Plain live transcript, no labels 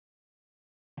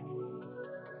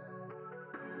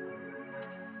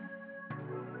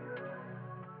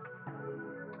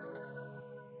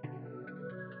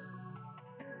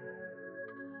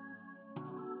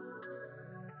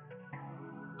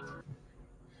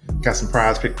Got some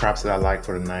prize pick props that I like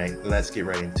for tonight. Let's get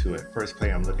right into it. First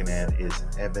player I'm looking at is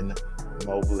Evan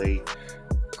Mobley,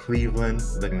 Cleveland.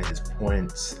 Looking at his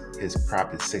points, his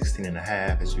prop is 16 and a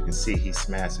half. As you can see, he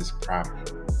smashed his prop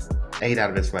 8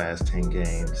 out of his last 10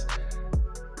 games.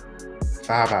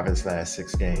 5 out of his last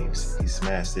 6 games, he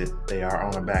smashed it. They are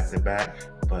on a back-to-back,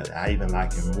 but I even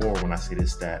like him more when I see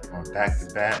this stat. On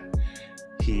back-to-back,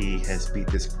 he has beat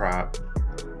this prop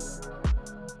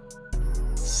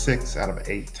 6 out of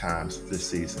 8 times this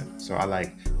season. So I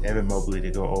like Evan Mobley to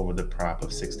go over the prop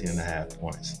of 16 and a half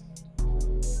points.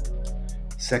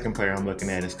 Second player I'm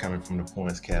looking at is coming from the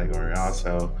points category.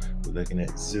 Also, we're looking at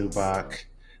Zubac.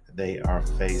 They are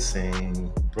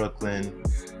facing Brooklyn.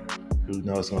 Who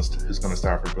knows who's going to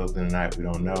start for Brooklyn tonight? We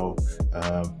don't know.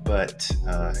 But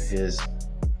his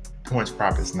points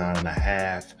prop is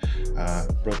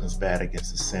 9.5. Brooklyn's bad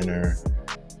against the center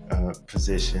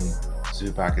position.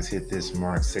 Zubac has hit this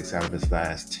mark 6 out of his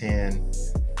last 10.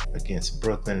 Against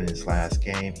Brooklyn in his last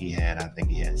game, I think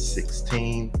he had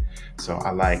 16. So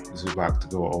I like Zubac to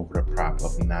go over the prop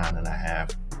of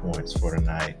 9.5 points for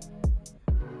tonight.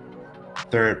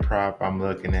 Third prop I'm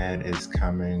looking at is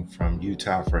coming from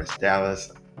Utah versus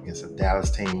Dallas, against a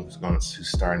Dallas team who's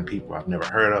starting people I've never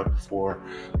heard of before.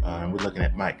 We're looking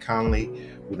at Mike Conley.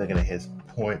 We're looking at his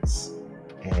points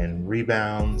and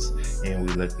rebounds, and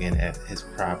we're looking at his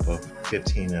prop of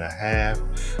 15 and a half.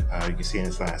 You can see in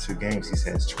his last 2 games, he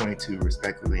has 22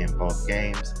 respectively in both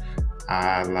games.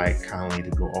 I like Conley to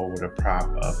go over the prop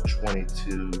of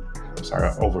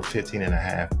over 15 and a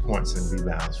half points and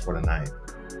rebounds for the night.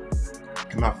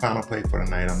 And my final play for the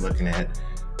night, I'm looking at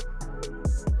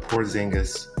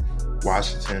Porzingis,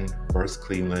 Washington versus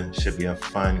Cleveland. Should be a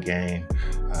fun game.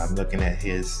 I'm looking at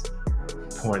his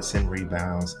points and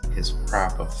rebounds, his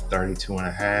prop of 32 and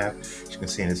a half. As you can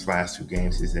see in his last 2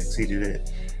 games, he's exceeded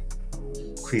it.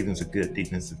 Cleveland's a good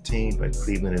defensive team, but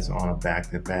Cleveland is on a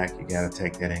back-to-back. You got to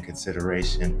take that in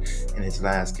consideration. In his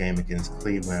last game against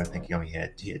Cleveland, I think he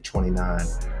had 29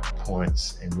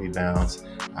 points and rebounds.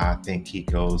 I think he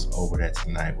goes over that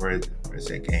tonight. Where's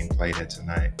that game played at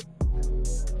tonight?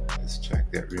 Let's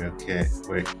check that real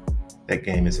quick. That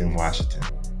game is in Washington.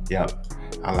 Yep.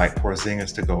 I like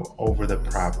Porzingis to go over the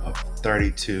prop of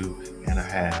 32 and a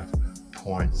half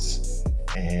points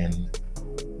and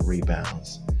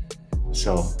rebounds.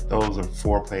 So those are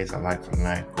 4 plays I like for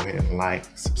tonight. Go ahead and like,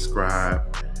 subscribe.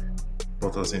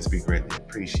 Both those things be greatly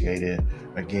appreciated.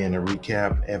 Again, to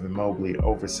recap, Evan Mobley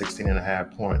over 16 and a half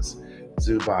points.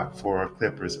 Zubac for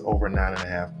Clippers over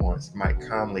 9.5 points. Mike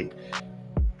Conley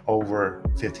over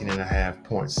 15 and a half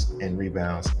points and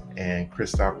rebounds. And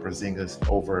Kristaps Porzingis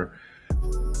over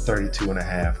 32 and a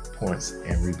half points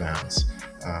and rebounds.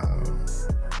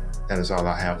 That is all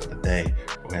I have for today.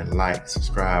 Go ahead and like,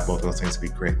 subscribe. Both those things would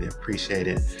be greatly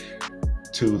appreciated.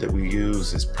 Tool that we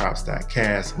use is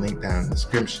props.cast. Link down in the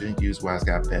description. Use Wise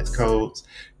Got Bets codes.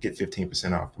 Get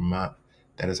 15% off per month.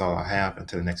 That is all I have.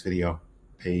 Until the next video.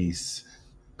 Peace.